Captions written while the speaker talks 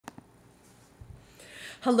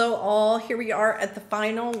Hello all, here we are at the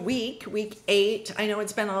final week, week 8. I know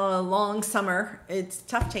it's been a long summer. It's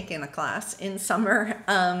tough taking a class in summer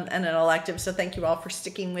and an elective, so thank you all for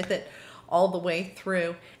sticking with it all the way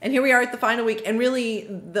through. And here we are at the final week, and really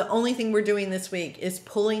the only thing we're doing this week is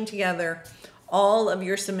pulling together all of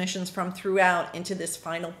your submissions from throughout into this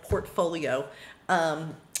final portfolio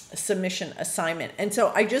submission assignment. And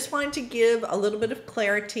so I just wanted to give a little bit of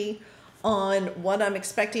clarity on what I'm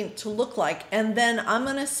expecting it to look like. And then I'm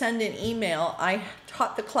going to send an email. I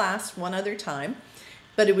taught the class one other time,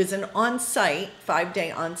 but it was an on-site,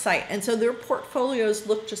 5-day on-site. And so their portfolios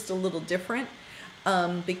look just a little different.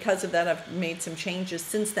 Because of that, I've made some changes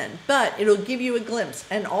since then. But it'll give you a glimpse.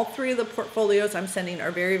 And all three of the portfolios I'm sending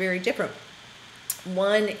are very, very different.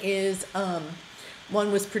 One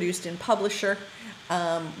was produced in Publisher.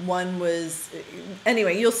 One was,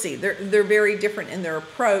 anyway, you'll see they're very different in their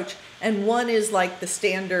approach, and one is like the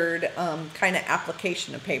standard kind of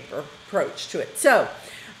application of paper approach to it. So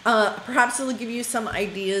perhaps it'll give you some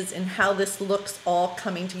ideas in how this looks all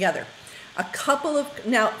coming together.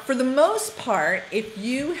 Now for the most part, if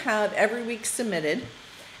you have every week submitted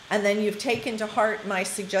and then you've taken to heart my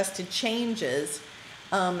suggested changes,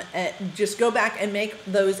 just go back and make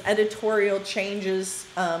those editorial changes,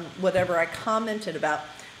 whatever I commented about.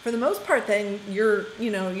 For the most part, then you're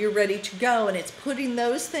ready to go, and it's putting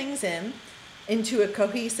those things into a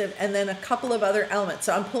cohesive, and then a couple of other elements.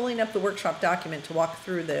 So I'm pulling up the workshop document to walk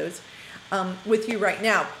through those with you right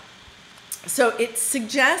now. So it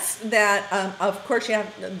suggests that, of course,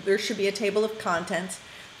 there should be a table of contents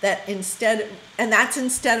that instead of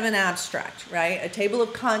an abstract, right? A table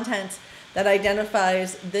of contents that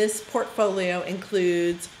identifies this portfolio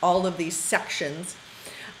includes all of these sections.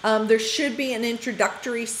 There should be an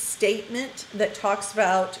introductory statement that talks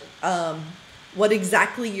about what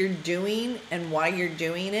exactly you're doing and why you're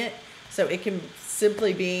doing it. So it can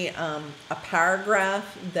simply be a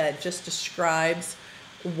paragraph that just describes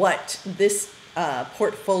what this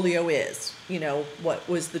portfolio is. You know, what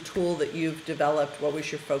was the tool that you've developed, what was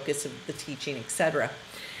your focus of the teaching, etc.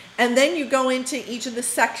 And then you go into each of the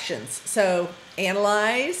sections. So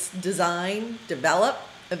analyze, design, develop,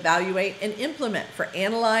 evaluate, and implement. For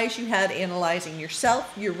analyze, you had analyzing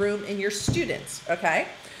yourself, your room, and your students, okay?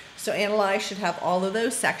 So analyze should have all of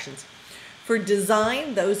those sections. For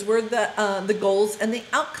design, those were the goals and the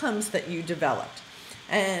outcomes that you developed.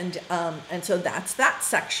 And so that's that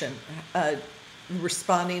section,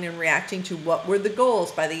 responding and reacting to what were the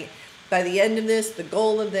goals by the end of this, the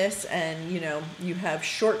goal of this, and you have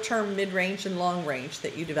short-term, mid-range, and long-range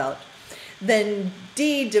that you developed. Then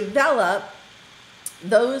D, develop,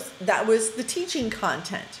 that was the teaching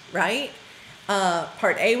content, right?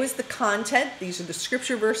 Part A was the content. These are the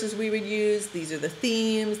scripture verses we would use. These are the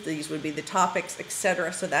themes. These would be the topics,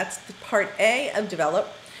 etc. So that's the part A of develop.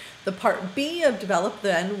 The part B of develop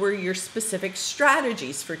then were your specific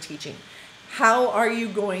strategies for teaching. How are you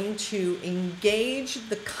going to engage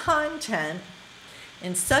the content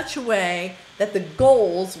in such a way that the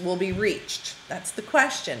goals will be reached? That's the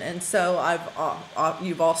question. And so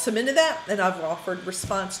you've all submitted that, and I've offered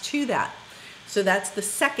response to that. So that's the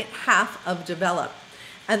second half of develop.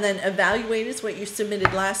 And then evaluate is what you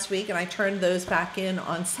submitted last week, and I turned those back in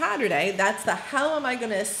on Saturday. That's the how am I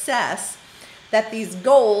going to assess that these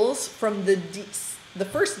goals from the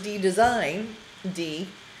first D, design, D,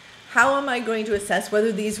 how am I going to assess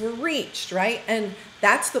whether these were reached, right? And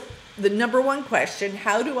that's the number one question.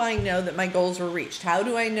 How do I know that my goals were reached? How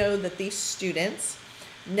do I know that these students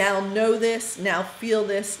now know this, now feel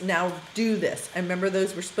this, now do this? And remember,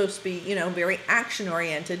 those were supposed to be, very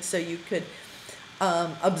action-oriented, so you could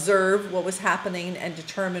observe what was happening and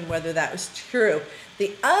determine whether that was true.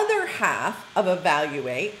 The other half of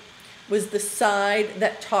evaluate was the side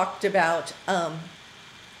that talked about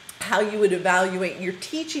how you would evaluate your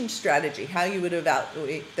teaching strategy, how you would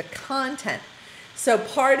evaluate the content. So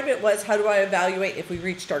part of it was, how do I evaluate if we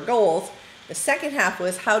reached our goals? The second half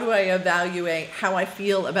was, how do I evaluate how I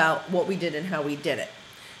feel about what we did and how we did it?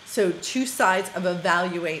 So two sides of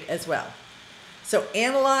evaluate as well. So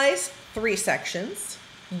analyze, 3 sections.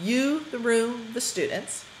 You, the room, the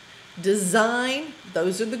students. Design,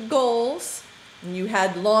 those are the goals. And you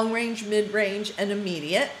had long range, mid range, and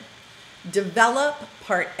immediate. Develop,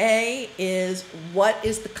 part A is what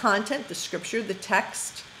is the content, the scripture, the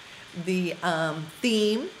text, the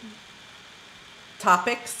theme,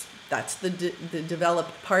 topics. That's the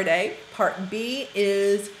developed part A. Part B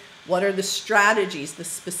is what are the strategies, the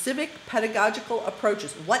specific pedagogical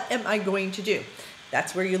approaches. What am I going to do?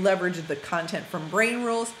 That's where you leverage the content from brain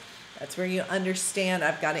rules. That's where you understand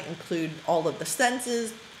I've got to include all of the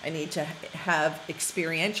senses. I need to have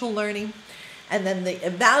experiential learning. And then the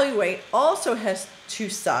evaluate also has two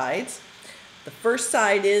sides. The first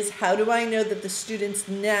side is, how do I know that the students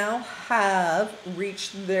now have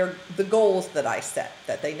reached the goals that I set,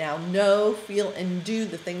 that they now know, feel, and do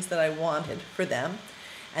the things that I wanted for them?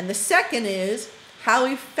 And the second is, how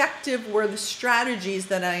effective were the strategies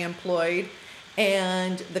that I employed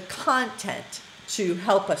and the content to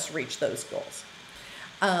help us reach those goals?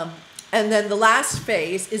 And then the last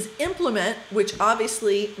phase is implement, which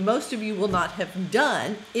obviously most of you will not have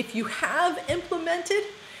done. If you have implemented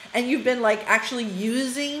and you've been like actually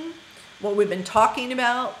using what we've been talking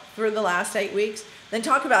about for the last 8 weeks, then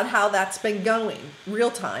talk about how that's been going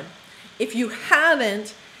real time. If you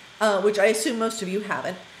haven't, which I assume most of you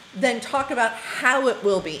haven't, then talk about how it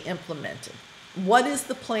will be implemented. What is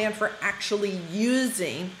the plan for actually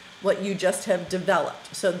using what you just have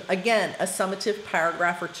developed? So again, a summative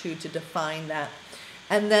paragraph or two to define that.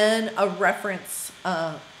 And then a reference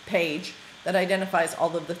page that identifies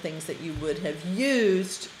all of the things that you would have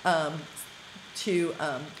used to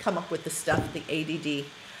come up with the stuff, the ADD.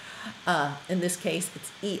 In this case,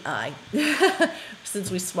 it's EI,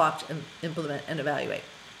 since we swapped implement and evaluate.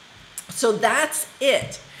 So that's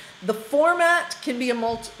it. The format can be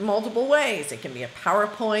multiple ways. It can be a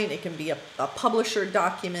PowerPoint, it can be a publisher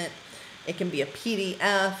document, it can be a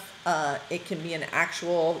PDF, it can be an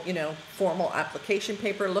actual, formal application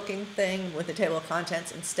paper looking thing with a table of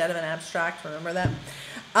contents instead of an abstract. Remember that?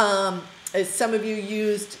 As some of you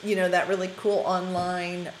used, that really cool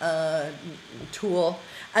online tool.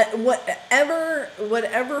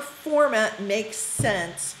 Whatever format makes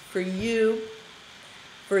sense for you,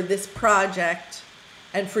 for this project,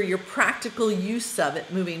 and for your practical use of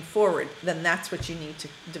it moving forward, then that's what you need to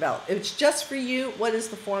develop. If it's just for you, what is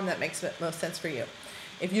the form that makes most sense for you?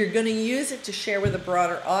 If you're going to use it to share with a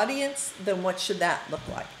broader audience, then what should that look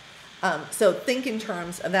like? So think in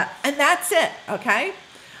terms of that. And that's it, okay?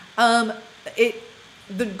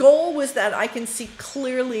 The goal was that I can see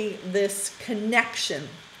clearly this connection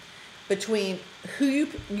between who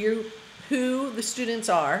the students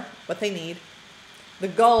are, what they need, the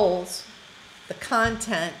goals, the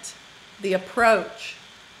content, the approach,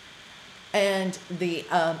 and the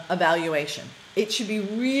evaluation. It should be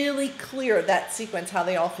really clear, that sequence, how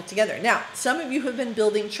they all fit together. Now, some of you have been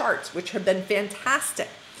building charts, which have been fantastic.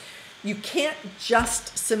 You can't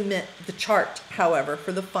just submit the chart, however,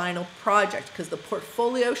 for the final project, because the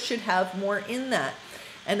portfolio should have more in that.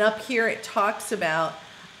 And up here it talks about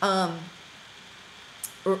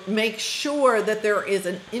make sure that there is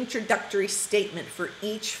an introductory statement for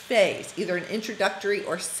each phase, either an introductory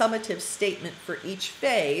or summative statement for each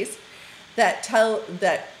phase that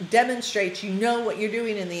demonstrates you know what you're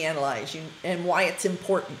doing in the analyze and why it's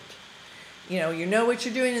important. You know what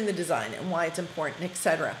you're doing in the design and why it's important,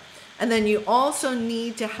 etc. And then you also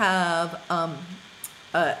need to have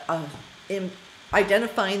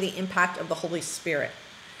identifying the impact of the Holy Spirit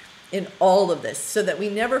in all of this, so that we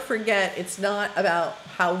never forget it's not about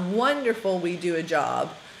how wonderful we do a job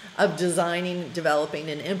of designing, developing,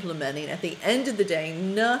 and implementing. At the end of the day,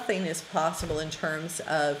 nothing is possible in terms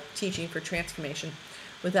of teaching for transformation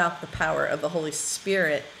without the power of the Holy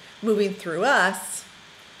Spirit moving through us,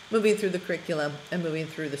 moving through the curriculum, and moving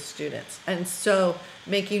through the students. And so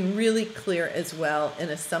making really clear as well in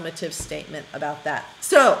a summative statement about that.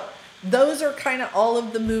 So those are kind of all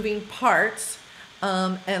of the moving parts.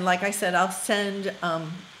 And like I said, I'll send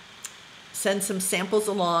some samples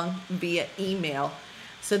along via email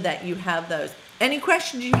so that you have those. Any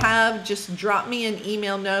questions you have, just drop me an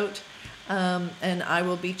email note, and I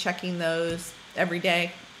will be checking those every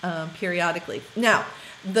day, periodically. Now,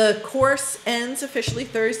 the course ends officially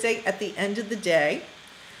Thursday at the end of the day.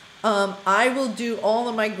 I will do all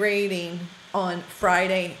of my grading on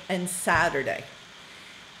Friday and Saturday.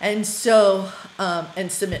 And so,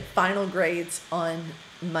 and submit final grades on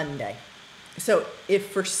Monday. So if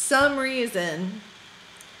for some reason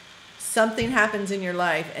something happens in your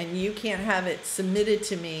life and you can't have it submitted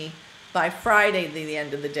to me by Friday, the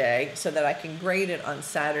end of the day, so that I can grade it on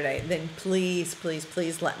Saturday, then please, please,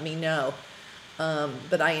 please let me know.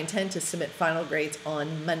 But I intend to submit final grades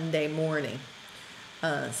on Monday morning.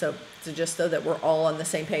 So just so that we're all on the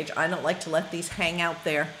same page. I don't like to let these hang out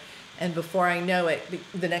there. And before I know it,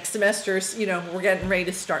 the next semester's, we're getting ready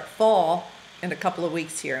to start fall in a couple of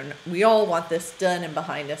weeks here. And we all want this done and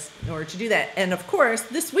behind us in order to do that. And of course,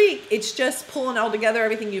 this week, it's just pulling all together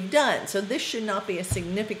everything you've done. So this should not be a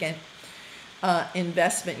significant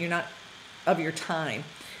investment of your time.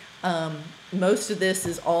 Most of this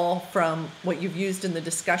is all from what you've used in the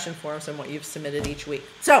discussion forums and what you've submitted each week.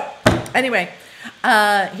 So anyway,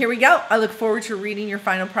 here we go. I look forward to reading your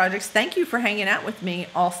final projects. Thank you for hanging out with me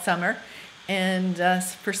all summer. And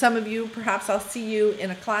for some of you, perhaps I'll see you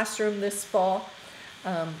in a classroom this fall.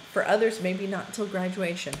 For others, maybe not until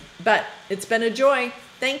graduation. But it's been a joy.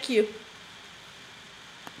 Thank you.